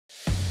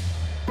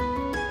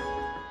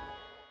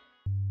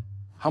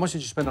How much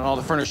did you spend on all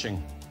the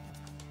furnishing?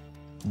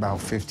 About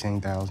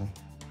 $15,000.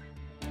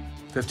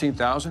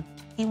 15,000?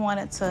 He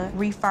wanted to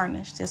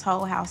refurnish this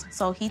whole house,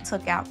 so he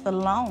took out the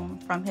loan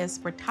from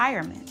his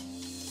retirement.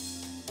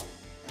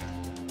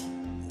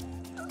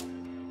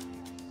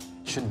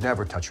 You should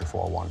never touch your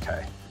 401k.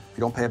 If you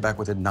don't pay it back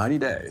within 90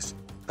 days,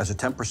 that's a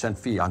 10%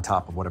 fee on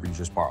top of whatever you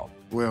just borrowed.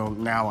 Well,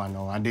 now I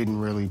know. I didn't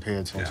really pay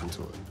attention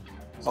to it.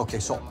 Okay,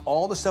 so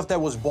all the stuff that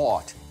was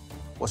bought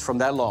was from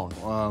that loan?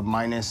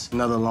 Minus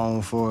another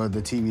loan for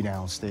the TV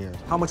downstairs.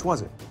 How much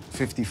was it?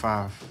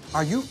 55.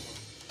 Are you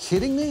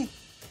kidding me?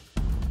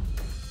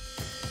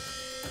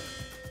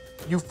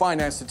 You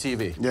financed the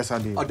TV. Yes, I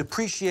did. A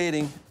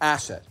depreciating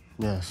asset.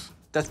 Yes.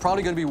 That's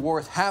probably going to be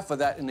worth half of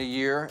that in a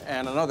year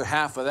and another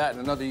half of that in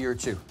another year or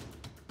two.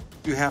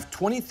 You have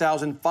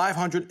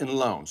 $20,500 in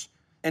loans.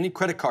 Any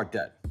credit card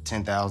debt?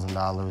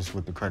 $10,000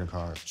 with the credit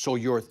card. So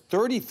you're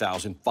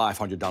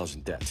 $30,500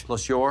 in debt.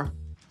 Plus your?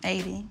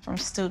 80 from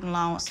student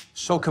loans.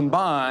 So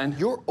combined,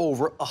 you're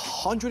over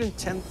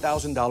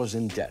 $110,000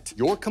 in debt.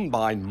 Your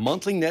combined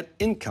monthly net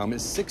income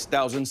is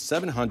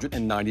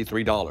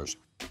 $6,793.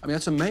 I mean,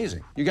 that's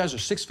amazing. You guys are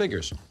six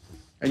figures,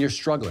 and you're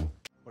struggling.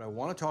 What I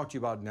want to talk to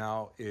you about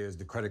now is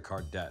the credit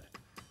card debt.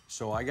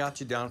 So I got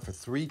you down for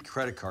 3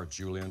 credit cards,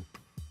 Julian.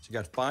 So you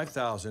got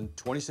 $5,000,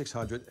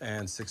 $2,600,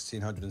 and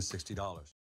 $1,660.